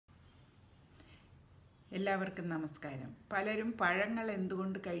എല്ലാവർക്കും നമസ്കാരം. പലരും പഴങ്ങൾ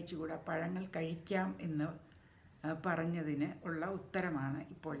എന്തുകൊണ്ട് കഴിച്ചുകൂടാ, പഴങ്ങൾ കഴിക്കാം എന്ന് പറഞ്ഞതിന് ഉള്ള ഉത്തരമാണ്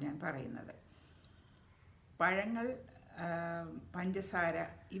ഇപ്പോൾ ഞാൻ പറയുന്നത്. പഴങ്ങൾ, പഞ്ചസാര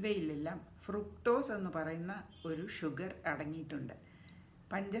ഇവയിലെല്ലാം ഫ്രുക്ടോസ് എന്ന് പറയുന്ന ഒരു ഷുഗർ അടങ്ങിയിട്ടുണ്ട്.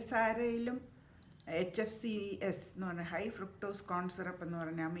 പഞ്ചസാരയിലും HFCS എന്ന് പറഞ്ഞ ഹൈ ഫ്രുക്ടോസ് കോൺ സിറപ്പ് എന്ന്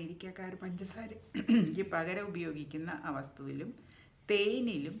പറഞ്ഞ അമേരിക്കക്കാർ പഞ്ചസാരയ്ക്ക് പകരം ഉപയോഗിക്കുന്ന ആ വസ്തുവിലും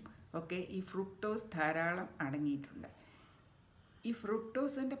തേനിലും ഒക്കെ ഈ ഫ്രുക്ടോസ് ധാരാളം അടങ്ങിയിട്ടുണ്ട്. ഈ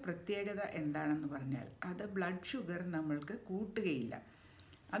ഫ്രുക്ടോസിൻ്റെ പ്രത്യേകത എന്താണെന്ന് പറഞ്ഞാൽ അത് ബ്ലഡ് ഷുഗർ നമ്മൾക്ക് കൂട്ടുകയില്ല.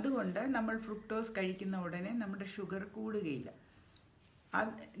 അതുകൊണ്ട് നമ്മൾ ഫ്രുക്ടോസ് കഴിക്കുന്ന ഉടനെ നമ്മുടെ ഷുഗർ കൂടുകയില്ല.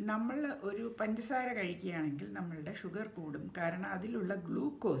 നമ്മൾ ഒരു പഞ്ചസാര കഴിക്കുകയാണെങ്കിൽ നമ്മളുടെ ഷുഗർ കൂടും, കാരണം അതിലുള്ള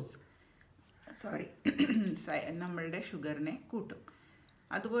ഗ്ലൂക്കോസ് നമ്മളുടെ ഷുഗറിനെ കൂട്ടും.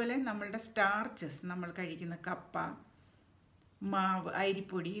 അതുപോലെ നമ്മളുടെ സ്റ്റാർച്ചസ്, നമ്മൾ കഴിക്കുന്ന കപ്പ, മാവ്,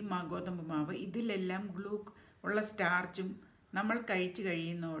 അരിപ്പൊടി, ഗോതമ്പ് മാവ്, ഇതിലെല്ലാം ഉള്ള സ്റ്റാർച്ചും നമ്മൾ കഴിച്ചു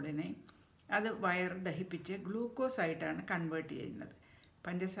കഴിയുന്ന ഉടനെ അത് വയർ ദഹിപ്പിച്ച് ഗ്ലൂക്കോസ് ആയിട്ടാണ് കൺവേർട്ട് ചെയ്യുന്നത്.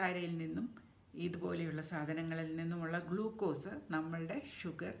 പഞ്ചസാരയിൽ നിന്നും ഇതുപോലെയുള്ള സാധനങ്ങളിൽ നിന്നുമുള്ള ഗ്ലൂക്കോസ് നമ്മളുടെ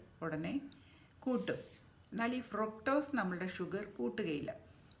ഷുഗർ ഉടനെ കൂട്ടും. എന്നാൽ ഈ ഫ്രുക്ടോസ് നമ്മളുടെ ഷുഗർ കൂട്ടുകയില്ല.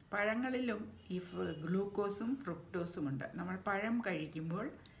 പഴങ്ങളിലും ഈ ഗ്ലൂക്കോസും ഫ്രുക്ടോസുമുണ്ട്. നമ്മൾ പഴം കഴിക്കുമ്പോൾ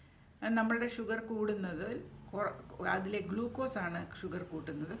നമ്മളുടെ ഷുഗർ കൂടുന്നത് അതിലെ ഗ്ലൂക്കോസാണ് ഷുഗർ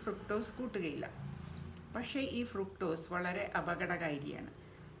കൂട്ടുന്നത്, ഫ്രുക്ടോസ് കൂട്ടുകയില്ല. പക്ഷേ ഈ ഫ്രുക്ടോസ് വളരെ അപകടകാരിയാണ്.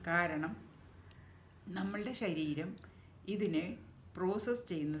 കാരണം നമ്മളുടെ ശരീരം ഇതിനെ പ്രോസസ്സ്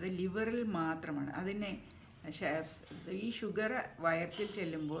ചെയ്യുന്നത് ലിവറിൽ മാത്രമാണ്. അതിനെ ഈ ഷുഗർ വയറ്റിൽ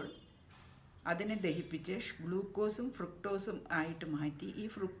ചെല്ലുമ്പോൾ അതിനെ ദഹിപ്പിച്ച് ഗ്ലൂക്കോസും ഫ്രുക്ടോസും ആയിട്ട് മാറ്റി ഈ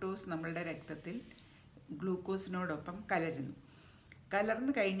ഫ്രുക്ടോസ് നമ്മളുടെ രക്തത്തിൽ ഗ്ലൂക്കോസിനോടൊപ്പം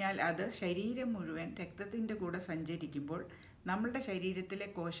കലർന്നു കഴിഞ്ഞാൽ അത് ശരീരം മുഴുവൻ രക്തത്തിൻ്റെ കൂടെ സഞ്ചരിക്കുമ്പോൾ നമ്മളുടെ ശരീരത്തിലെ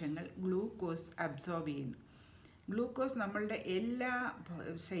കോശങ്ങൾ ഗ്ലൂക്കോസ് അബ്സോർബ് ചെയ്യുന്നു. ഗ്ലൂക്കോസ് നമ്മളുടെ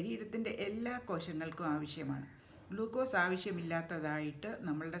ശരീരത്തിൻ്റെ എല്ലാ കോശങ്ങൾക്കും ആവശ്യമാണ്. ഗ്ലൂക്കോസ് ആവശ്യമില്ലാത്തതായിട്ട്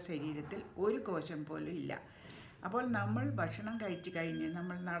നമ്മളുടെ ശരീരത്തിൽ ഒരു കോശം പോലും ഇല്ല. അപ്പോൾ നമ്മൾ ഭക്ഷണം കഴിച്ചു കഴിഞ്ഞ്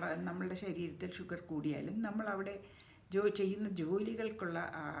നമ്മളുടെ ശരീരത്തിൽ ഷുഗർ കൂടിയാലും നമ്മൾ അവിടെ ചെയ്യുന്ന ജോലികൾക്കുള്ള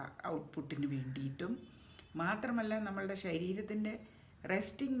ഔട്ട്പുട്ടിന് വേണ്ടിയിട്ടും മാത്രമല്ല, നമ്മളുടെ ശരീരത്തിൻ്റെ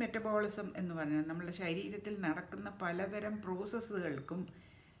റെസ്റ്റിംഗ് മെറ്റബോളിസം എന്ന് പറഞ്ഞാൽ നമ്മളുടെ ശരീരത്തിൽ നടക്കുന്ന പലതരം പ്രോസസ്സുകൾക്കും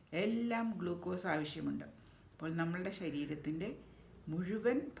എല്ലാം ഗ്ലൂക്കോസ് ആവശ്യമുണ്ട്. അപ്പോൾ നമ്മളുടെ ശരീരത്തിൻ്റെ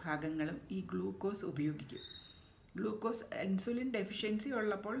മുഴുവൻ ഭാഗങ്ങളും ഈ ഗ്ലൂക്കോസ് ഉപയോഗിക്കും. ഇൻസുലിൻ ഡെഫിഷ്യൻസി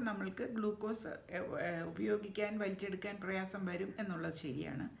ഉള്ളപ്പോൾ നമ്മൾക്ക് ഗ്ലൂക്കോസ് ഉപയോഗിക്കാൻ, വലിച്ചെടുക്കാൻ പ്രയാസം വരും എന്നുള്ളത്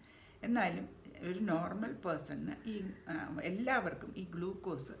ശരിയാണ്. എന്നാലും ഒരു നോർമൽ പേഴ്സണിന് എല്ലാവർക്കും ഈ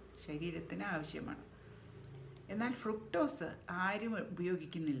ഗ്ലൂക്കോസ് ശരീരത്തിന് ആവശ്യമാണ്. എന്നാൽ ഫ്രുക്ടോസ് ആരും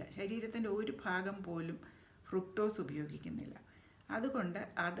ഉപയോഗിക്കുന്നില്ല. ശരീരത്തിൻ്റെ ഒരു ഭാഗം പോലും ഫ്രുക്ടോസ് ഉപയോഗിക്കുന്നില്ല. അതുകൊണ്ട്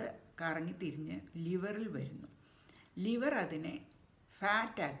അത് കറങ്ങിത്തിരിഞ്ഞ് ലിവറിൽ വരുന്നു. ലിവർ അതിനെ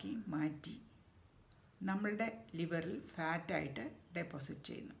ഫാറ്റാക്കി മാറ്റി നമ്മളുടെ ലിവറിൽ ഫാറ്റായിട്ട് ഡെപ്പോസിറ്റ്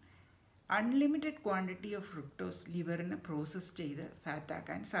ചെയ്യുന്നു. Unlimited quantity of fructose ലിവറിന് process ചെയ്ത്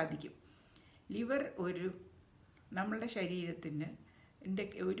ഫാറ്റാക്കാൻ സാധിക്കും. ലിവർ നമ്മളുടെ ശരീരത്തിൻ്റെ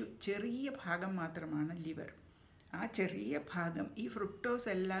ഒരു ചെറിയ ഭാഗം മാത്രമാണ് ലിവർ. ആ ചെറിയ ഭാഗം ഈ ഫ്രുക്ടോസ്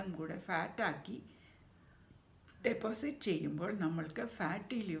എല്ലാം കൂടെ ഫാറ്റാക്കി ഡെപ്പോസിറ്റ് ചെയ്യുമ്പോൾ നമ്മൾക്ക്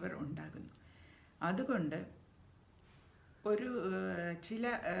ഫാറ്റി ലിവർ ഉണ്ടാകുന്നു. അതുകൊണ്ട്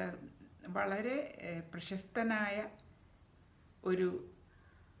ചില വളരെ പ്രശസ്തനായ ഒരു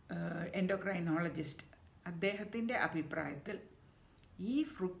എൻഡോക്രൈനോളജിസ്റ്റ്, അദ്ദേഹത്തിൻ്റെ അഭിപ്രായത്തിൽ ഈ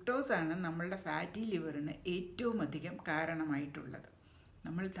ഫ്രുക്ടോസാണ് നമ്മളുടെ ഫാറ്റി ലിവറിന് ഏറ്റവും അധികം കാരണമായിട്ടുള്ളത്.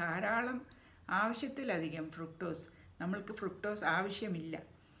 നമ്മൾ ധാരാളം ആവശ്യത്തിലധികം നമ്മൾക്ക് ഫ്രുക്ടോസ് ആവശ്യമില്ല.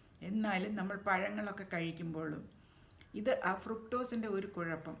 എന്നാലും നമ്മൾ പഴങ്ങളൊക്കെ കഴിക്കുമ്പോഴും ആ ഫ്രുക്ടോസിൻ്റെ ഒരു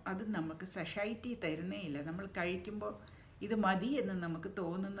കുഴപ്പം, അത് നമുക്ക് സൊസൈറ്റി തരുന്നേയില്ല. നമ്മൾ കഴിക്കുമ്പോൾ ഇത് മതി എന്ന് നമുക്ക്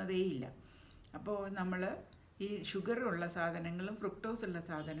തോന്നുന്നതേയില്ല. അപ്പോൾ നമ്മൾ ഈ ഷുഗറുള്ള സാധനങ്ങളും ഫ്രുക്ടോസ് ഉള്ള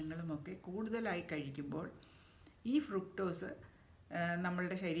സാധനങ്ങളുമൊക്കെ കൂടുതലായി കഴിക്കുമ്പോൾ ഈ ഫ്രുക്ടോസ്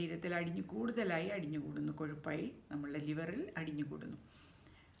നമ്മളുടെ ശരീരത്തിൽ കൂടുതലായി അടിഞ്ഞുകൂടുന്നു, കൊഴുപ്പായി നമ്മളുടെ ലിവറിൽ അടിഞ്ഞുകൂടുന്നു.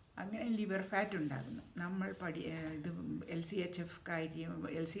 അങ്ങനെ ലിവർ ഫാറ്റ് ഉണ്ടാകുന്നു. നമ്മൾ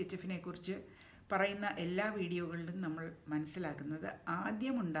LCHFനെ കുറിച്ച് പറയുന്ന എല്ലാ വീഡിയോകളിലും നമ്മൾ മനസ്സിലാക്കുന്നത്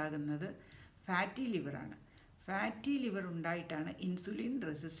ആദ്യം ഉണ്ടാകുന്നത് fatty ലിവറാണ്. Fatty liver ഉണ്ടായിട്ടാണ് insulin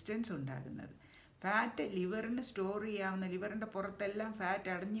resistance ഉണ്ടാകുന്നത്. ഫാറ്റ് ലിവറിന് സ്റ്റോർ ചെയ്യാവുന്ന, ലിവറിൻ്റെ പുറത്തെല്ലാം ഫാറ്റ്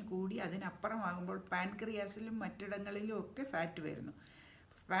അടഞ്ഞു കൂടി അതിനപ്പുറമാകുമ്പോൾ പാൻക്രിയാസിലും മറ്റിടങ്ങളിലും ഒക്കെ ഫാറ്റ് വരുന്നു.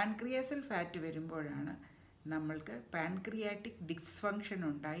 പാൻക്രിയാസിൽ ഫാറ്റ് വരുമ്പോഴാണ് നമ്മൾക്ക് പാൻക്രിയാറ്റിക് ഡിസ്ഫങ്ഷൻ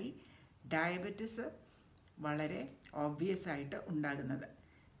ഉണ്ടായി ഡയബറ്റിസ് വളരെ ഓബ്വിയസ് ആയിട്ട് ഉണ്ടാകുന്നത്.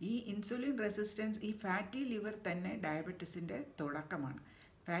 ഈ ഇൻസുലിൻ റെസിസ്റ്റൻസ്, ഈ ഫാറ്റി ലിവർ തന്നെ ഡയബറ്റിസിൻ്റെ തുടക്കമാണ്.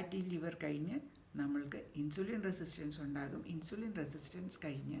 ഫാറ്റി ലിവർ കഴിഞ്ഞ് നമ്മൾക്ക് ഇൻസുലിൻ റെസിസ്റ്റൻസ് ഉണ്ടാകും. ഇൻസുലിൻ റെസിസ്റ്റൻസ്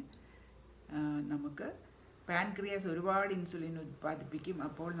കഴിഞ്ഞ് നമുക്ക് പാൻക്രിയാസ് ഒരുപാട് ഇൻസുലിൻ ഉത്പാദിപ്പിക്കും.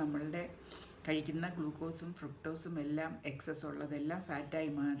 അപ്പോൾ നമ്മളുടെ കഴിക്കുന്ന ഗ്ലൂക്കോസും ഫ്രുക്ടോസും എല്ലാം എക്സസ് ഉള്ളതെല്ലാം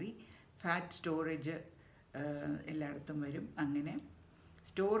ഫാറ്റായി മാറി ഫാറ്റ് സ്റ്റോറേജ് എല്ലായിടത്തും വരും. അങ്ങനെ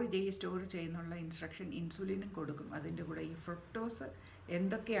സ്റ്റോർ ചെയ്യുന്നുള്ള ഇൻസ്ട്രക്ഷൻ ഇൻസുലിനും കൊടുക്കും. അതിൻ്റെ കൂടെ ഈ ഫ്രുക്ടോസ്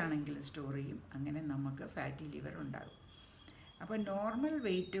എന്തൊക്കെയാണെങ്കിലും സ്റ്റോർ ചെയ്യും. അങ്ങനെ നമുക്ക് ഫാറ്റി ലിവർ ഉണ്ടാകും. അപ്പോൾ നോർമൽ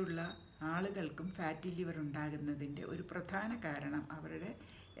വെയിറ്റ് ഉള്ള ആളുകൾക്കും ഫാറ്റി ലിവർ ഉണ്ടാകുന്നതിൻ്റെ ഒരു പ്രധാന കാരണം അവരുടെ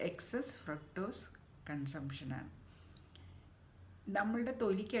എക്സസ് ഫ്രക്ടോസ് കൺസംഷനാണ്. നമ്മളുടെ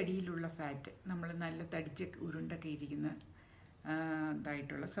തൊലിക്കടിയിലുള്ള ഫാറ്റ്, നമ്മൾ നല്ല തടിച്ച് ഉരുണ്ടൊക്കെ ഇരിക്കുന്ന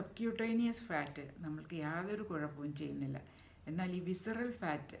ഇതായിട്ടുള്ള സബ്ക്യൂട്ടേനിയസ് ഫാറ്റ് നമ്മൾക്ക് യാതൊരു കുഴപ്പവും ചെയ്യുന്നില്ല. എന്നാൽ ഈ വിസറൽ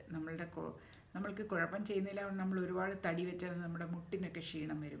ഫാറ്റ് നമ്മൾക്ക് കുഴപ്പം ചെയ്യുന്നില്ല. നമ്മൾ ഒരുപാട് തടി വെച്ചാൽ നമ്മുടെ മുട്ടിനൊക്കെ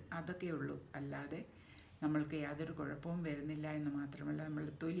ക്ഷീണം വരും, അതൊക്കെ ഉള്ളൂ. അല്ലാതെ നമ്മൾക്ക് യാതൊരു കുഴപ്പവും വരുന്നില്ല എന്ന് മാത്രമല്ല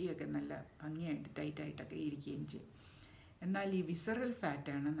നമ്മളുടെ തൊലിയൊക്കെ നല്ല ഭംഗിയായിട്ട് ടൈറ്റായിട്ടൊക്കെ ഇരിക്കുകയും ചെയ്യും. എന്നാൽ ഈ വിസറൽ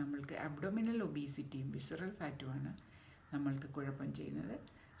ഫാറ്റാണ് നമ്മൾക്ക് അബ്ഡോമിനൽ ഒബീസിറ്റിയും വിസറൽ ഫാറ്റുമാണ് നമ്മൾക്ക് കുഴപ്പം ചെയ്യുന്നത്.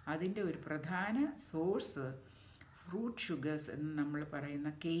 അതിൻ്റെ ഒരു പ്രധാന സോഴ്സ് ഫ്രൂട്ട് ഷുഗേഴ്സ് എന്ന് നമ്മൾ പറയുന്ന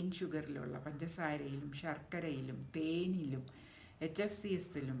കെയിൻ ഷുഗറിലുള്ള പഞ്ചസാരയിലും ശർക്കരയിലും തേനിലും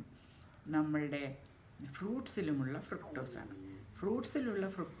HFCSലും നമ്മളുടെ ഫ്രൂട്ട്സിലുമുള്ള ഫ്രുക്ടോസാണ്. ഫ്രൂട്ട്സിലുള്ള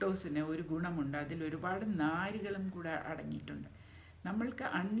ഫ്രുക്ടോസിന് ഒരു ഗുണമുണ്ട്, അതിൽ ഒരുപാട് നാരുകളും കൂടെ അടങ്ങിയിട്ടുണ്ട്. നമ്മൾക്ക്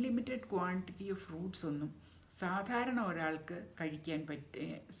അൺലിമിറ്റഡ് ക്വാണ്ടിറ്റി ഓഫ് ഫ്രൂട്ട്സ് ഒന്നും സാധാരണ ഒരാൾക്ക് കഴിക്കാൻ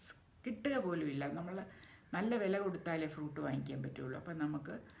കിട്ടുക പോലുമില്ല. നമ്മൾ നല്ല വില കൊടുത്താലേ ഫ്രൂട്ട് വാങ്ങിക്കാൻ പറ്റുള്ളൂ. അപ്പം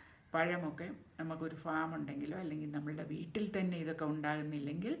നമുക്ക് പഴമൊക്കെ നമുക്കൊരു ഫാം ഉണ്ടെങ്കിലോ അല്ലെങ്കിൽ നമ്മളുടെ വീട്ടിൽ തന്നെ ഇതൊക്കെ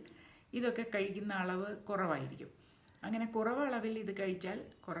ഉണ്ടാകുന്നില്ലെങ്കിൽ ഇതൊക്കെ കഴിക്കുന്ന അളവ് കുറവായിരിക്കും. അങ്ങനെ കുറവ് അളവിൽ ഇത് കഴിച്ചാൽ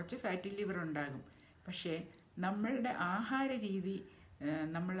കുറച്ച് ഫാറ്റി ലിവർ ഉണ്ടാകും. പക്ഷേ നമ്മളുടെ ആഹാര രീതി,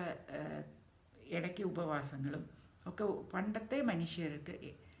 നമ്മൾ ഇടയ്ക്ക് ഉപവാസങ്ങളും ഒക്കെ പണ്ടത്തെ മനുഷ്യർക്ക്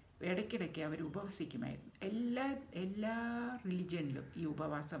ഇടയ്ക്കിടയ്ക്ക് അവർ ഉപവസിക്കുമായിരുന്നു. എല്ലാ റിലിജനിലും ഈ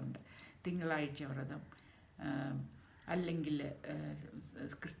ഉപവാസമുണ്ട്. തിങ്കളാഴ്ച വ്രതം, അല്ലെങ്കിൽ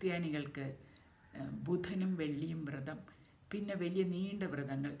ക്രിസ്ത്യാനികൾക്ക് ബുധനും വെള്ളിയും വ്രതം, പിന്നെ വലിയ നീണ്ട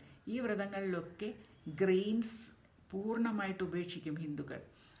വ്രതങ്ങൾ. ഈ വ്രതങ്ങളിലൊക്കെ ഗ്രെയിൻസ് പൂർണ്ണമായിട്ട് ഉപേക്ഷിക്കും ഹിന്ദുക്കൾ.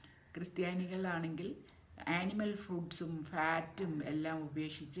 ക്രിസ്ത്യാനികളാണെങ്കിൽ ആനിമൽ ഫുഡ്സും ഫാറ്റും എല്ലാം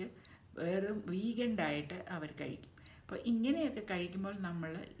ഉപേക്ഷിച്ച് വെറും വീഗൻ ഡയറ്റ് അവർ കഴിക്കും. അപ്പോൾ ഇങ്ങനെയൊക്കെ കഴിക്കുമ്പോൾ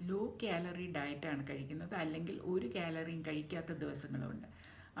നമ്മൾ ലോ കാലറി ഡയറ്റാണ് കഴിക്കുന്നത്, അല്ലെങ്കിൽ ഒരു കാലറിയും കഴിക്കാത്ത ദിവസങ്ങളുണ്ട്.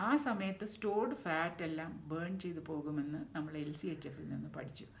 ആ സമയത്ത് സ്റ്റോർഡ് ഫാറ്റ് എല്ലാം ബേൺ ചെയ്ത് പോകുമെന്ന് നമ്മൾ LCHFൽ നിന്ന്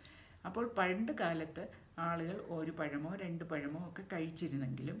പഠിച്ചു. അപ്പോൾ പണ്ട് കാലത്ത് ആളുകൾ ഒരു പഴമോ 2 പഴമോ ഒക്കെ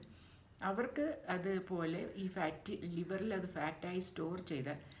കഴിച്ചിരുന്നെങ്കിലും അവർക്ക് അതുപോലെ ഈ ഫാറ്റ് ലിവറിൽ അത് ഫാറ്റായി സ്റ്റോർ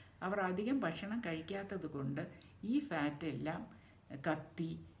ചെയ്താൽ അവർ അധികം ഭക്ഷണം കഴിക്കാത്തത് കൊണ്ട് ഈ ഫാറ്റ് എല്ലാം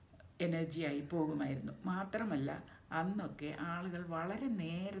കത്തി എനർജിയായി പോകുമായിരുന്നു. മാത്രമല്ല അന്നൊക്കെ ആളുകൾ വളരെ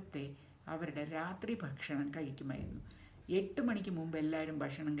നേരത്തെ അവരുടെ രാത്രി ഭക്ഷണം കഴിക്കുമായിരുന്നു. 8 മണിക്ക് മുമ്പ് എല്ലാവരും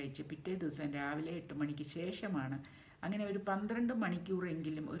ഭക്ഷണം കഴിച്ച് പിറ്റേ ദിവസം രാവിലെ 8 മണിക്ക് ശേഷമാണ്. അങ്ങനെ ഒരു 12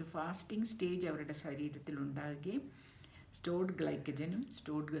 മണിക്കൂറെങ്കിലും ഒരു ഫാസ്റ്റിംഗ് സ്റ്റേജ് അവരുടെ ശരീരത്തിൽ ഉണ്ടാകുകയും സ്റ്റോർഡ് ഗ്ലൈക്കജനും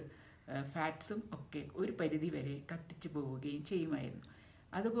സ്റ്റോർഡ് ഫാറ്റ്സും ഒക്കെ ഒരു പരിധി വരെ കത്തിച്ചു പോവുകയും ചെയ്യുമായിരുന്നു.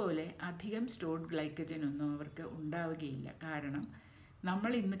 അതുപോലെ അധികം സ്റ്റോർഡ് ഗ്ലൈക്കജനൊന്നും അവർക്ക് ഉണ്ടാവുകയില്ല. കാരണം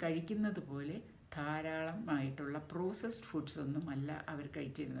നമ്മൾ ഇന്ന് കഴിക്കുന്നത് പോലെ ധാരാളമായിട്ടുള്ള പ്രോസസ്ഡ് ഫുഡ്സ് ഒന്നും അല്ല അവർ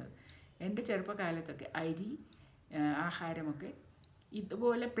കഴിച്ചിരുന്നത്. എൻ്റെ ചെറുപ്പകാലത്തൊക്കെ അരി ആഹാരമൊക്കെ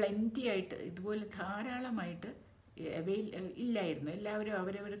ഇതുപോലെ പ്ലെൻറ്റി ആയിട്ട് ഇതുപോലെ ധാരാളമായിട്ട് ഇല്ലായിരുന്നു. എല്ലാവരും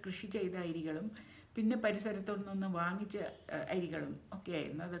അവരവർ കൃഷി ചെയ്ത അരികളും പിന്നെ പരിസരത്തുനിന്ന് വാങ്ങിച്ച അരികളും ഒക്കെ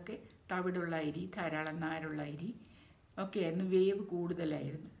ആയിരുന്നു. അതൊക്കെ തവിടുള്ള അരി, ധാരാളം നാരുള്ള അരി ഒക്കെ ആയിരുന്നു. വേവ്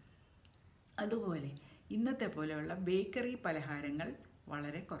കൂടുതലായിരുന്നു. അതുപോലെ ഇന്നത്തെ പോലെയുള്ള ബേക്കറി പലഹാരങ്ങൾ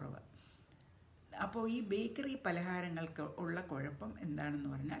വളരെ കുറവ്. അപ്പോൾ ഈ ബേക്കറി പലഹാരങ്ങൾക്ക് ഉള്ള കുഴപ്പം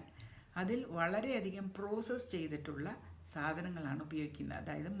എന്താണെന്ന് പറഞ്ഞാൽ അതിൽ വളരെയധികം പ്രോസസ്സ് ചെയ്തിട്ടുള്ള സാധനങ്ങളാണ് ഉപയോഗിക്കുന്നത്.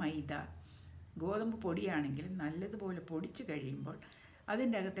 അതായത് മൈദ, ഗോതമ്പ് പൊടിയാണെങ്കിൽ നല്ലതുപോലെ പൊടിച്ച് കഴിയുമ്പോൾ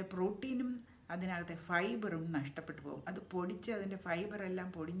അതിൻ്റെ അകത്തെ പ്രോട്ടീനും അതിനകത്തെ ഫൈബറും നഷ്ടപ്പെട്ടു പോകും. അത് പൊടിച്ച് അതിൻ്റെ ഫൈബറെല്ലാം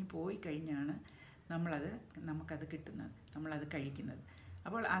പൊടിഞ്ഞ് പോയി കഴിഞ്ഞാണ് നമുക്കത് കിട്ടുന്നത്, നമ്മളത് കഴിക്കുന്നത്.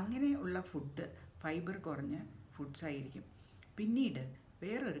 അപ്പോൾ അങ്ങനെയുള്ള ഫുഡ് ഫൈബർ കുറഞ്ഞ ഫുഡ്സ് ആയിരിക്കും. പിന്നീട്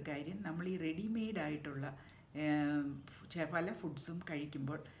വേറൊരു കാര്യം, നമ്മൾ ഈ റെഡിമെയ്ഡായിട്ടുള്ള പല ഫുഡ്സും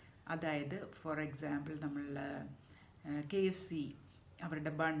കഴിക്കുമ്പോൾ, അതായത് ഫോർ എക്സാമ്പിൾ നമ്മൾ KFC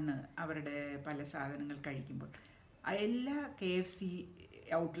അവരുടെ ബണ്ണ്, അവരുടെ പല സാധനങ്ങൾ കഴിക്കുമ്പോൾ എല്ലാ KFC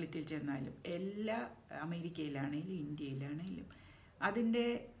ഔട്ട്ലെറ്റിൽ ചെന്നാലും, എല്ലാ അമേരിക്കയിലാണെങ്കിലും ഇന്ത്യയിലാണെങ്കിലും അതിൻ്റെ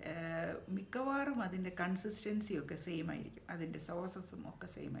മിക്കവാറും അതിൻ്റെ കൺസിസ്റ്റൻസിയൊക്കെ സെയിം ആയിരിക്കും, അതിൻ്റെ സോസസും ഒക്കെ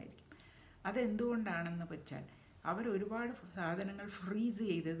സെയിം ആയിരിക്കും. അതെന്തുകൊണ്ടാണെന്ന് വെച്ചാൽ അവർ ഒരുപാട് സാധനങ്ങൾ ഫ്രീസ്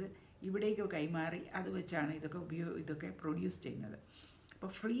ചെയ്തത് ഇവിടേക്ക് കൈമാറി അത് വെച്ചാണ് ഇതൊക്കെ പ്രൊഡ്യൂസ് ചെയ്യുന്നത്.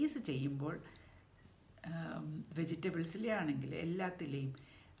 അപ്പോൾ ഫ്രീസ് ചെയ്യുമ്പോൾ വെജിറ്റബിൾസിലെ ആണെങ്കിൽ എല്ലാത്തിലെയും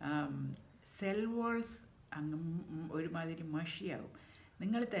സെൽ വാൾസ് അങ്ങ് ഒരുമാതിരി മഷിയാവും.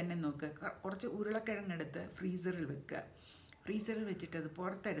 നിങ്ങൾ തന്നെ നോക്കുക, കുറച്ച് ഉരുളക്കിഴങ്ങെടുത്ത് ഫ്രീസറിൽ വെക്കുക. ഫ്രീസറിൽ വെച്ചിട്ട് അത്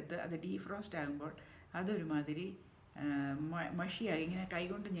പുറത്തെടുത്ത് അത് ഡീഫ്രോസ്റ്റ് ആകുമ്പോൾ അതൊരുമാതിരി മഷിയായി ഇങ്ങനെ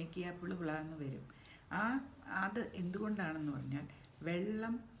കൈകൊണ്ട് ഞെക്കിയാൽ പിളുപിളാന്ന് വരും. അത് എന്തുകൊണ്ടാണെന്ന് പറഞ്ഞാൽ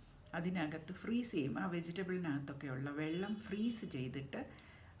വെള്ളം അതിനകത്ത് ഫ്രീസ് ചെയ്യും. ആ വെജിറ്റബിളിനകത്തൊക്കെയുള്ള വെള്ളം ഫ്രീസ് ചെയ്തിട്ട്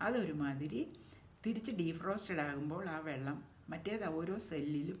അതൊരുമാതിരി തിരിച്ച് ഡീഫ്രോസ്റ്റഡ് ആകുമ്പോൾ ആ വെള്ളം മറ്റേത് ഓരോ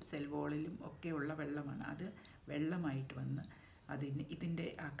സെല്ലിലും സെൽ വോളിലും ഒക്കെയുള്ള വെള്ളമാണ്. അത് വെള്ളമായിട്ട് വന്ന് ഇതിൻ്റെ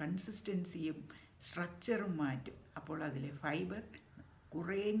ആ കൺസിസ്റ്റൻസിയും സ്ട്രക്ചറും മാറ്റും. അപ്പോൾ അതിലെ ഫൈബർ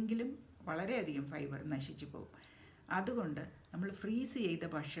കുറേയെങ്കിലും വളരെയധികം ഫൈബർ നശിച്ചു പോകും. അതുകൊണ്ട് നമ്മൾ ഫ്രീസ് ചെയ്ത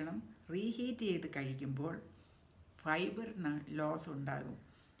ഭക്ഷണം റീഹീറ്റ് ചെയ്ത് കഴിക്കുമ്പോൾ ഫൈബർ ലോസ് ഉണ്ടാകും.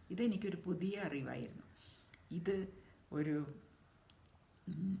 ഇതെനിക്കൊരു പുതിയ അറിവായിരുന്നു. ഇത് ഒരു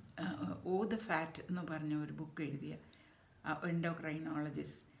ഓ ദ ഫാറ്റ് എന്ന് പറഞ്ഞ ഒരു ബുക്ക് എഴുതിയ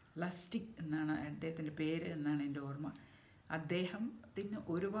എൻഡോക്രൈനോളജിസ്റ്റ് ലസ്റ്റിക് എന്നാണ് അദ്ദേഹത്തിൻ്റെ പേര് എന്നാണ് എൻ്റെ ഓർമ്മ. അദ്ദേഹത്തിന്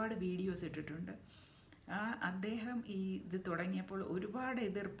ഒരുപാട് വീഡിയോസ് ഇട്ടിട്ടുണ്ട്. അദ്ദേഹം ഇത് തുടങ്ങിയപ്പോൾ ഒരുപാട്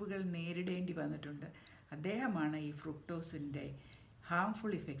എതിർപ്പുകൾ നേരിടേണ്ടി വന്നിട്ടുണ്ട്. അദ്ദേഹമാണ് ഈ ഫ്രുക്ടോസിൻ്റെ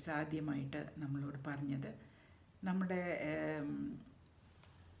ഹാംഫുൾ ഇഫക്ട്സ് ആദ്യമായിട്ട് നമ്മളോട് പറഞ്ഞത്.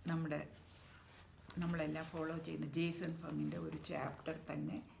 നമ്മളെല്ലാം ഫോളോ ചെയ്യുന്ന ജേസൺ ഫങ്ങിൻ്റെ ഒരു ചാപ്റ്റർ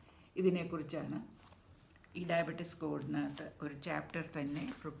തന്നെ ഇതിനെക്കുറിച്ചാണ്. ഈ ഡയബറ്റിസ് കോഡിനകത്ത് ഒരു ചാപ്റ്റർ തന്നെ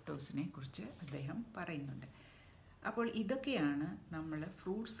ഫ്രുക്ടോസിനെ കുറിച്ച് അദ്ദേഹം പറയുന്നുണ്ട്. അപ്പോൾ ഇതൊക്കെയാണ് നമ്മൾ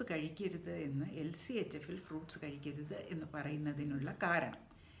ഫ്രൂട്ട്സ് കഴിക്കരുത് എന്ന് LCHFൽ ഫ്രൂട്ട്സ് കഴിക്കരുത് എന്ന് പറയുന്നതിനുള്ള കാരണം.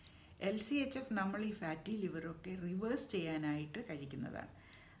 LCHF നമ്മൾ ഈ ഫാറ്റി ലിവറൊക്കെ റിവേഴ്സ് ചെയ്യാനായിട്ട് കഴിക്കുന്നതാണ്.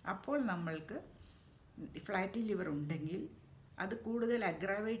 അപ്പോൾ നമ്മൾക്ക് ഫാറ്റി ലിവർ ഉണ്ടെങ്കിൽ അത് കൂടുതൽ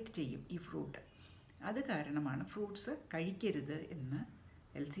അഗ്രാവേറ്റ് ചെയ്യും ഈ ഫ്രൂട്ട്. അത് കാരണമാണ് ഫ്രൂട്ട്സ് കഴിക്കരുത് എന്ന്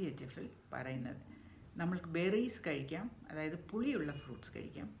LCHFൽ പറയുന്നത്. നമ്മൾക്ക് ബെറീസ് കഴിക്കാം, അതായത് പുളിയുള്ള ഫ്രൂട്ട്സ്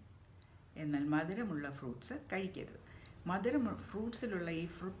കഴിക്കാം, എന്നാൽ മധുരമുള്ള ഫ്രൂട്ട്സ് കഴിക്കരുത്. ഫ്രൂട്ട്സിലുള്ള ഈ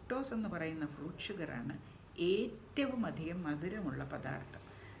ഫ്രുക്ടോസ് എന്ന് പറയുന്ന ഫ്രൂട്ട് ഷുഗറാണ് ഏറ്റവും അധികം മധുരമുള്ള പദാർത്ഥം.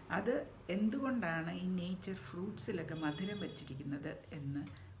 അത് എന്തുകൊണ്ടാണ് ഈ നേച്ചർ ഫ്രൂട്ട്സിലൊക്കെ മധുരം വച്ചിരിക്കുന്നത് എന്ന്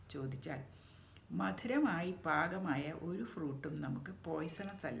ചോദിച്ചാൽ, മധുരമായി പാകമായ ഒരു ഫ്രൂട്ടും നമുക്ക്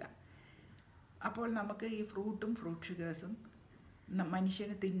പോയ്സണസ് അല്ല. അപ്പോൾ നമുക്ക് ഈ ഫ്രൂട്ടും ഫ്രൂട്ട് ഷുഗേഴ്സും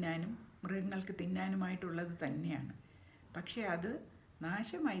മനുഷ്യന് തിന്നാനും മൃഗങ്ങൾക്ക് തിന്നാനുമായിട്ടുള്ളത് തന്നെയാണ്. പക്ഷേ അത്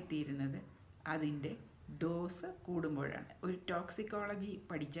നാശമായി തീരുന്നത് അതിൻ്റെ ഡോസ് കൂടുമ്പോഴാണ്. ഒരു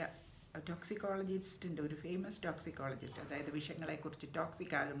ടോക്സിക്കോളജിസ്റ്റിൻ്റെ ഒരു ഫേമസ് ടോക്സിക്കോളജിസ്റ്റ്, അതായത് വിഷങ്ങളെക്കുറിച്ച്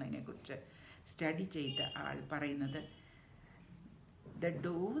ടോക്സിക് ആകുന്നതിനെക്കുറിച്ച് സ്റ്റഡി ചെയ്ത ആൾ പറയുന്നത്, the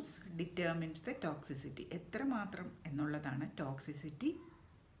dose determines the toxicity. എത്രമാത്രം എന്നുള്ളതാണ് ടോക്സിസിറ്റി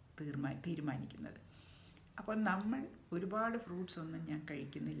തീരുമാനിക്കുന്നത്. അപ്പോൾ നമ്മൾ ഒരുപാട് ഫ്രൂട്ട്സ് ഒന്നും ഞാൻ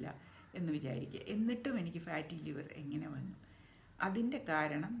കഴിക്കുന്നില്ല എന്ന് വിചാരിക്കുക, എന്നിട്ടും എനിക്ക് ഫാറ്റി ലിവർ എങ്ങനെ വന്നു? അതിൻ്റെ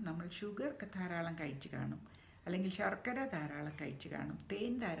കാരണം നമ്മൾ ഷുഗർ ധാരാളം കഴിച്ച് കാണും, അല്ലെങ്കിൽ ശർക്കര ധാരാളം കഴിച്ച് കാണും,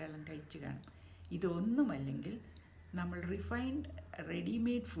 തേൻ ധാരാളം കഴിച്ച് കാണും. ഇതൊന്നുമല്ലെങ്കിൽ നമ്മൾ റിഫൈൻഡ്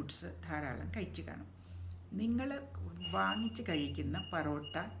റെഡിമെയ്ഡ് ഫുഡ്സ് ധാരാളം കഴിച്ച് കാണും. നിങ്ങൾ വാങ്ങിച്ച് കഴിക്കുന്ന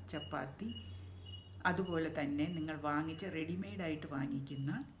പൊറോട്ട, ചപ്പാത്തി, അതുപോലെ തന്നെ നിങ്ങൾ വാങ്ങിച്ച് റെഡിമെയ്ഡായിട്ട്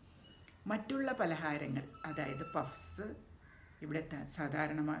വാങ്ങിക്കുന്ന മറ്റുള്ള പലഹാരങ്ങൾ, അതായത് പഫ്സ്, ഇവിടെ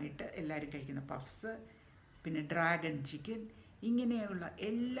സാധാരണമായിട്ട് എല്ലാവരും കഴിക്കുന്ന പഫ്സ്, പിന്നെ ഡ്രാഗൺ ചിക്കൻ, ഇങ്ങനെയുള്ള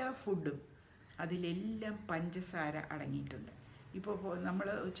എല്ലാ ഫുഡും അതിലെല്ലാം പഞ്ചസാര അടങ്ങിയിട്ടുണ്ട്. ഇപ്പോൾ നമ്മൾ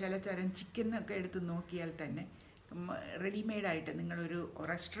ചില തരം ചിക്കനൊക്കെ എടുത്ത് നോക്കിയാൽ തന്നെ റെഡിമെയ്ഡായിട്ട് നിങ്ങളൊരു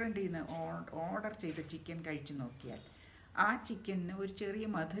റെസ്റ്റോറൻറ്റിൽ നിന്ന് ഓർഡർ ചെയ്ത ചിക്കൻ കഴിച്ച് നോക്കിയാൽ ആ ചിക്കന് ഒരു ചെറിയ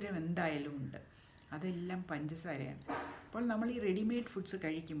മധുരം എന്തായാലും ഉണ്ട്. അതെല്ലാം പഞ്ചസാരയാണ്. അപ്പോൾ നമ്മൾ ഈ റെഡിമെയ്ഡ് ഫുഡ്സ്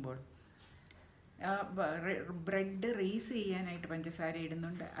കഴിക്കുമ്പോൾ ബ്രെഡ് റേസ് ചെയ്യാനായിട്ട് പഞ്ചസാര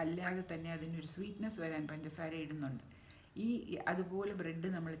ഇടുന്നുണ്ട്, അല്ലാതെ തന്നെ അതിനൊരു സ്വീറ്റ്നെസ് വരാൻ പഞ്ചസാര ഇടുന്നുണ്ട്. അതുപോലെ ബ്രെഡ്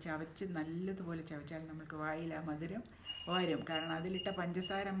നമ്മൾ ചവച്ച് നല്ലതുപോലെ ചവച്ചാൽ നമുക്ക് വായിൽ ആ മധുരം വരും. കാരണം അതിലിട്ട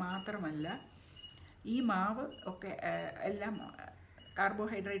പഞ്ചസാര മാത്രമല്ല, ഈ മാവ് ഒക്കെ എല്ലാം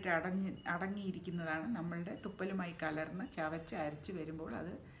കാർബോഹൈഡ്രേറ്റ് അടങ്ങിയിരിക്കുന്നതാണ്. നമ്മളുടെ തുപ്പലുമായി കലർന്ന് ചവച്ച് അരച്ച് വരുമ്പോൾ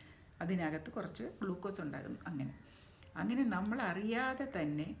അതിനകത്ത് കുറച്ച് ഗ്ലൂക്കോസ് ഉണ്ടാകും. അങ്ങനെ നമ്മൾ അറിയാതെ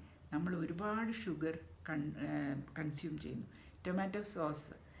തന്നെ നമ്മൾ ഒരുപാട് ഷുഗർ കൺസ്യൂം ചെയ്യുന്നു. ടൊമാറ്റോ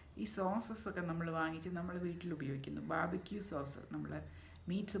സോസ്, ഈ സോസസ് ഒക്കെ നമ്മൾ വാങ്ങിച്ച് നമ്മൾ വീട്ടിൽ ഉപയോഗിക്കുന്നു. ബാർബിക്യൂ സോസ്, നമ്മൾ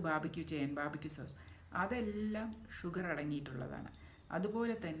മീറ്റ്സ് ബാർബിക്യൂ ചെയ്യാൻ ബാർബിക്യൂ സോസ്, അതെല്ലാം ഷുഗർ അടങ്ങിയിട്ടുള്ളതാണ്.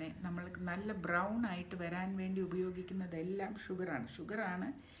 അതുപോലെ തന്നെ നമ്മൾക്ക് നല്ല ബ്രൗൺ ആയിട്ട് വരാൻ വേണ്ടി ഉപയോഗിക്കുന്നതെല്ലാം ഷുഗറാണ്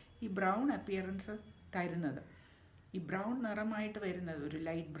ഈ ബ്രൗൺ അപ്പിയറൻസ് തരുന്നത്. ഈ ബ്രൗൺ നിറമായിട്ട് വരുന്നത്, ഒരു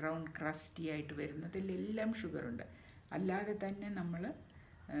ലൈറ്റ് ബ്രൗൺ ക്രസ്റ്റി ആയിട്ട് വരുന്നതിലെല്ലാം ഷുഗറുണ്ട്. അല്ലാതെ തന്നെ നമ്മൾ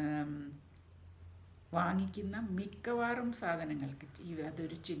വാങ്ങിക്കുന്ന മിക്കവാറും സാധനങ്ങൾക്ക്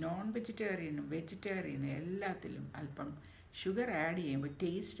അതൊരു നോൺ വെജിറ്റേറിയനും വെജിറ്റേറിയനും എല്ലാത്തിലും അല്പം ഷുഗർ ആഡ് ചെയ്യുമ്പോൾ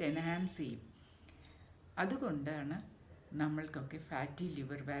ടേസ്റ്റ് എൻഹാൻസ് ചെയ്യും. അതുകൊണ്ടാണ് നമ്മൾക്കൊക്കെ ഫാറ്റി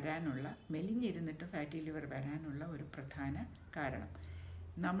ലിവർ വരാനുള്ള, മെലിഞ്ഞിരുന്നിട്ട് ഫാറ്റി ലിവർ വരാനുള്ള ഒരു പ്രധാന കാരണം.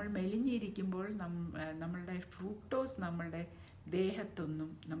 നമ്മൾ മെലിഞ്ഞിരിക്കുമ്പോൾ നമ്മളുടെ ഫ്രൂക്ടോസ് നമ്മളുടെ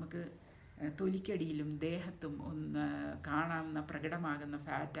ദേഹത്തൊന്നും, നമുക്ക് തൊലിക്കടിയിലും ദേഹത്തും കാണാവുന്ന പ്രകടമാകുന്ന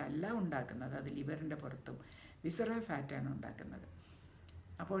ഫാറ്റല്ല ഉണ്ടാക്കുന്നത്. അത് ലിവറിൻ്റെ പുറത്തും വിസറൽ ഫാറ്റാണ് ഉണ്ടാക്കുന്നത്.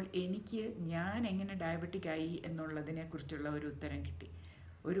 അപ്പോൾ ഞാൻ എങ്ങനെ ഡയബറ്റിക് ആയി എന്നുള്ളതിനെക്കുറിച്ചുള്ള ഒരു ഉത്തരം കിട്ടി.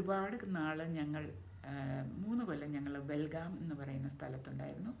 ഒരുപാട് നാൾ 3 കൊല്ലം ഞങ്ങൾ ബെൽഗാം എന്ന് പറയുന്ന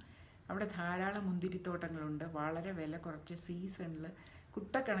സ്ഥലത്തുണ്ടായിരുന്നു. അവിടെ ധാരാളം മുന്തിരിത്തോട്ടങ്ങളുണ്ട്. വളരെ വില കുറച്ച് സീസണിൽ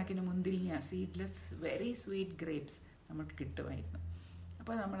കുട്ടക്കണക്കിന് മുന്തിരിങ്ങ, സീഡ്ലെസ് വെരി സ്വീറ്റ് ഗ്രേപ്സ് നമുക്ക് കിട്ടുമായിരുന്നു.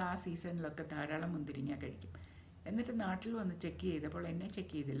 അപ്പോൾ നമ്മൾ ആ സീസണിലൊക്കെ ധാരാളം മുന്തിരിങ്ങ കഴിക്കും. എന്നിട്ട് നാട്ടിൽ വന്ന് ചെക്ക് ചെയ്തപ്പോൾ, എന്നെ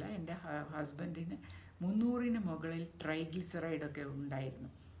ചെക്ക് ചെയ്തില്ല, എൻ്റെ ഹസ്ബൻഡിന് 300-ന് മുകളിൽ ട്രൈഗ്ലിസറൈഡൊക്കെ ഉണ്ടായിരുന്നു.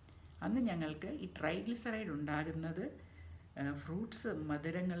 അന്ന് ഞങ്ങൾക്ക് ഈ ട്രൈഗ്ലിസറൈഡ് ഉണ്ടാകുന്നത് ഫ്രൂട്ട്സ്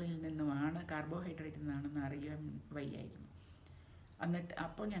മധുരങ്ങളിൽ നിന്നുമാണ്, കാർബോഹൈഡ്രേറ്റിൽ നിന്നാണെന്ന് അറിയാൻ വയ്യായിരുന്നു.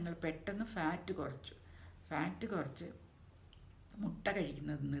 അപ്പോൾ ഞങ്ങൾ പെട്ടെന്ന് ഫാറ്റ് കുറച്ച് മുട്ട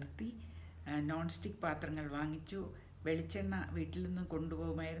കഴിക്കുന്നത് നിർത്തി. നോൺ സ്റ്റിക്ക് പാത്രങ്ങൾ വാങ്ങിച്ചു. വെളിച്ചെണ്ണ വീട്ടിൽ നിന്ന്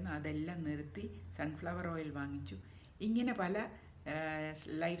കൊണ്ടുപോകുമായിരുന്നു, അതെല്ലാം നിർത്തി. സൺഫ്ലവർ ഓയിൽ വാങ്ങിച്ചു. ഇങ്ങനെ പല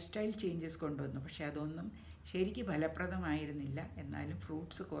ലൈഫ് സ്റ്റൈൽ ചേഞ്ചസ് കൊണ്ടുവന്നു. പക്ഷേ അതൊന്നും ശരിക്കും ഫലപ്രദമായിരുന്നില്ല. എന്നാലും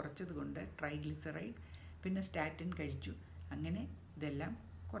ഫ്രൂട്ട്സ് കുറച്ചത് കൊണ്ട് ട്രൈഗ്ലിസറൈഡ്, പിന്നെ സ്റ്റാറ്റിൻ കഴിച്ചു. അങ്ങനെ ഇതെല്ലാം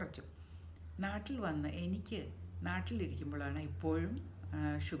കുറച്ചു. നാട്ടിലിരിക്കുമ്പോഴാണ് ഇപ്പോഴും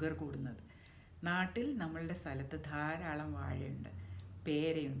ഷുഗർ കൂടുന്നത്. നാട്ടിൽ നമ്മളുടെ സ്ഥലത്ത് ധാരാളം വാഴയുണ്ട്,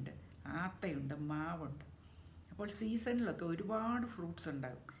 പേരയുണ്ട്, ആത്തയുണ്ട്, മാവുണ്ട്. അപ്പോൾ സീസണിലൊക്കെ ഒരുപാട് ഫ്രൂട്ട്സ്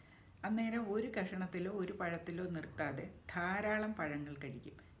ഉണ്ടാകും. അന്നേരം ഒരു കഷണത്തിലോ ഒരു പഴത്തിലോ നിർത്താതെ ധാരാളം പഴങ്ങൾ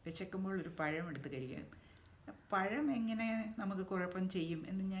കഴിക്കും. വിശക്കുമ്പോൾ ഒരു പഴം എടുത്ത് കഴിക്കും. പഴം എങ്ങനെ നമുക്ക് കുഴപ്പം ചെയ്യും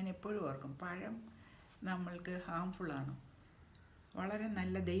എന്ന് ഞാൻ എപ്പോഴും ഓർക്കും. പഴം നമ്മൾക്ക് ഹാംഫുള്ളാണോ? വളരെ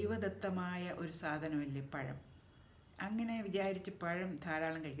നല്ല ദൈവദത്തമായ ഒരു സാധനമല്ലേ പഴം. അങ്ങനെ വിചാരിച്ച് പഴം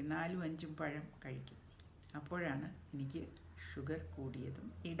ധാരാളം കഴിക്കും. 4-5 പഴം കഴിക്കും. അപ്പോഴാണ് എനിക്ക് ഷുഗർ കൂടിയതും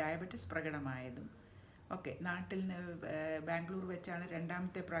ഈ ഡയബറ്റിസ് പ്രകടമായതും ഒക്കെ. നാട്ടിൽ ബാംഗ്ലൂർ വെച്ചാണ്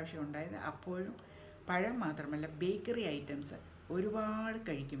 2ാമത്തെ പ്രാവശ്യം ഉണ്ടായത്. അപ്പോഴും പഴം മാത്രമല്ല, ബേക്കറി ഐറ്റംസ് ഒരുപാട്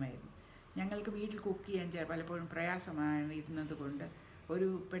കഴിക്കുമായിരുന്നു. ഞങ്ങൾക്ക് വീട്ടിൽ കുക്ക് ചെയ്യാൻ പലപ്പോഴും പ്രയാസമായിരുന്നത് കൊണ്ട് ഒരു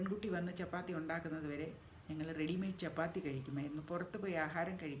പെൺകുട്ടി വന്ന് ചപ്പാത്തി ഉണ്ടാക്കുന്നത് വരെ ഞങ്ങൾ റെഡിമെയ്ഡ് ചപ്പാത്തി കഴിക്കുമായിരുന്നു. പുറത്ത് പോയി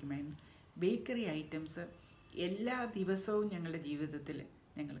ആഹാരം കഴിക്കുമായിരുന്നു. ബേക്കറി ഐറ്റംസ് എല്ലാ ദിവസവും ഞങ്ങളുടെ ജീവിതത്തിൽ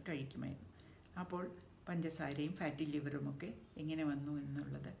ഞങ്ങൾ കഴിക്കുമായിരുന്നു. അപ്പോൾ പഞ്ചസാരയും ഫാറ്റി ലിവറുമൊക്കെ എങ്ങനെ വന്നു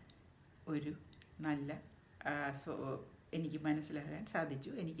എന്നുള്ളത് ഒരു നല്ല എനിക്ക് മനസ്സിലാക്കാൻ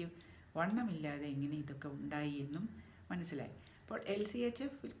സാധിച്ചു. എനിക്ക് വണ്ണമില്ലാതെ എങ്ങനെ ഇതൊക്കെ ഉണ്ടായി എന്നും മനസ്സിലായി. അപ്പോൾ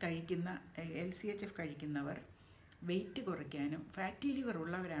LCHF കഴിക്കുന്നവർ വെയിറ്റ് കുറയ്ക്കാനും ഫാറ്റി ലിവർ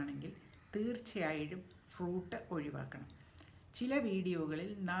ഉള്ളവരാണെങ്കിൽ തീർച്ചയായും ഫ്രൂട്ട് ഒഴിവാക്കണം. ചില വീഡിയോകളിൽ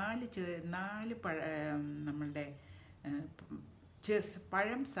 4 നമ്മളുടെ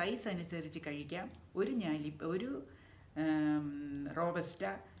പഴം സൈസ് അനുസരിച്ച് കഴിക്കാം, ഒരു റോബസ്റ്റ,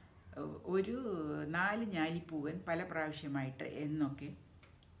 ഒരു 4 ഞാലിപ്പൂവൻ പല പ്രാവശ്യമായിട്ട് എന്നൊക്കെ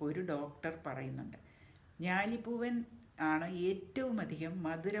ഒരു ഡോക്ടർ പറയുന്നുണ്ട്. ഞാലിപ്പൂവൻ ആണ് ഏറ്റവും അധികം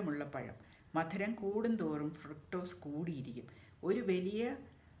മധുരമുള്ള പഴം. മധുരം കൂടുന്തോറും ഫ്രുക്ടോസ് കൂടിയിരിക്കും. ഒരു വലിയ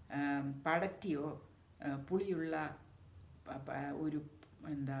പടറ്റിയോ പുളിയുള്ള ഒരു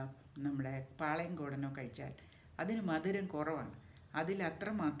നമ്മുടെ പാളയംകോടനോ കഴിച്ചാൽ അതിന് മധുരം കുറവാണ്. അതിൽ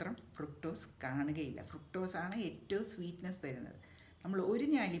അത്രമാത്രം ഫ്രുക്ടോസ് കാണുകയില്ല. ഫ്രുക്ടോസാണ് ഏറ്റവും സ്വീറ്റ്നെസ് തരുന്നത്. നമ്മൾ ഒരു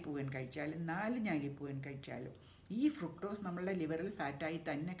ഞാലിപ്പൂവൻ കഴിച്ചാലും 4 ഞാലിപ്പൂവൻ കഴിച്ചാലും ഈ ഫ്രുക്ടോസ് നമ്മളുടെ ലിവറിൽ ഫാറ്റായി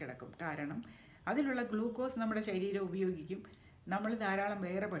തന്നെ കിടക്കും. കാരണം അതിലുള്ള ഗ്ലൂക്കോസ് നമ്മുടെ ശരീരം ഉപയോഗിക്കും. നമ്മൾ ധാരാളം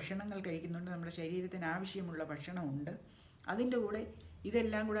വേറെ ഭക്ഷണങ്ങൾ കഴിക്കുന്നുണ്ട്, നമ്മുടെ ശരീരത്തിന് ആവശ്യമുള്ള ഭക്ഷണമുണ്ട്. അതിൻ്റെ കൂടെ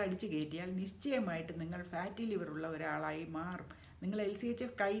ഇതെല്ലാം കൂടെ അടിച്ചു കയറ്റിയാൽ നിശ്ചയമായിട്ട് നിങ്ങൾ ഫാറ്റി ലിവർ ഉള്ള ഒരാളായി മാറും. നിങ്ങൾ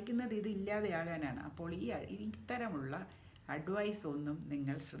LCHF കഴിക്കുന്നത് ഇത് ഇല്ലാതെയാകാനാണ്. അപ്പോൾ ഇത്തരമുള്ള അഡ്വൈസ് ഒന്നും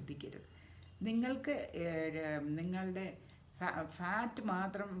നിങ്ങൾ ശ്രദ്ധിക്കരുത്. നിങ്ങൾക്ക് നിങ്ങളുടെ ഫാറ്റ്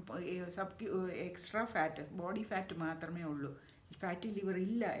മാത്രം, എക്സ്ട്രാ ഫാറ്റ്, ബോഡി ഫാറ്റ് മാത്രമേ ഉള്ളൂ, ഫാറ്റി ലിവർ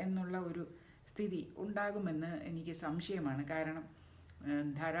ഇല്ല എന്നുള്ള ഒരു സ്ഥിതി ഉണ്ടാകുമെന്ന് എനിക്ക് സംശയമാണ്. കാരണം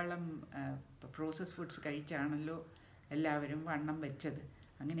ധാരാളം പ്രോസസ്ഡ് ഫുഡ്സ് കഴിച്ചാണല്ലോ എല്ലാവരും വണ്ണം വെച്ചത്.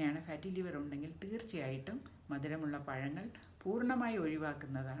 അങ്ങനെയാണ് ഫാറ്റി ലിവർ ഉണ്ടെങ്കിൽ തീർച്ചയായിട്ടും മധുരമുള്ള പഴങ്ങൾ പൂർണ്ണമായി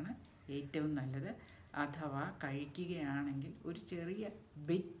ഒഴിവാക്കുന്നതാണ് ഏറ്റവും നല്ലത്. അഥവാ കഴിക്കുകയാണെങ്കിൽ ഒരു ചെറിയ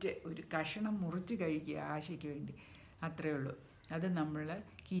ബിറ്റ്, ഒരു കഷണം മുറിച്ച് കഴിക്കുക ആശയ്ക്ക് വേണ്ടി, അത്രയേ ഉള്ളൂ. അത് നമ്മൾ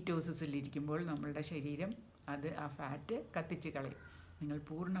കീറ്റോസിസിലിരിക്കുമ്പോൾ നമ്മളുടെ ശരീരം ആ ഫാറ്റ് കത്തിച്ച് കളയും. നിങ്ങൾ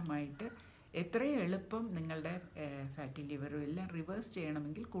പൂർണ്ണമായിട്ട് എത്രയും എളുപ്പം നിങ്ങളുടെ ഫാറ്റി ലിവറും എല്ലാം റിവേഴ്സ്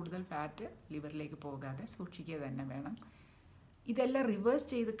ചെയ്യണമെങ്കിൽ കൂടുതൽ ഫാറ്റ് ലിവറിലേക്ക് പോകാതെ സൂക്ഷിക്കുക തന്നെ വേണം. ഇതെല്ലാം റിവേഴ്സ്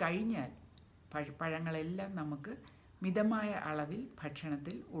ചെയ്ത് കഴിഞ്ഞാൽ പഴങ്ങളെല്ലാം നമുക്ക് മിതമായ അളവിൽ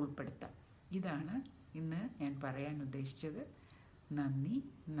ഭക്ഷണത്തിൽ ഉൾപ്പെടുത്താം. ഇതാണ് ഇന്ന് ഞാൻ പറയാൻ ഉദ്ദേശിച്ചത്. നന്ദി,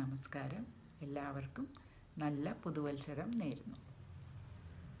 നമസ്കാരം. എല്ലാവർക്കും നല്ല പുതുവത്സരം നേരുന്നു.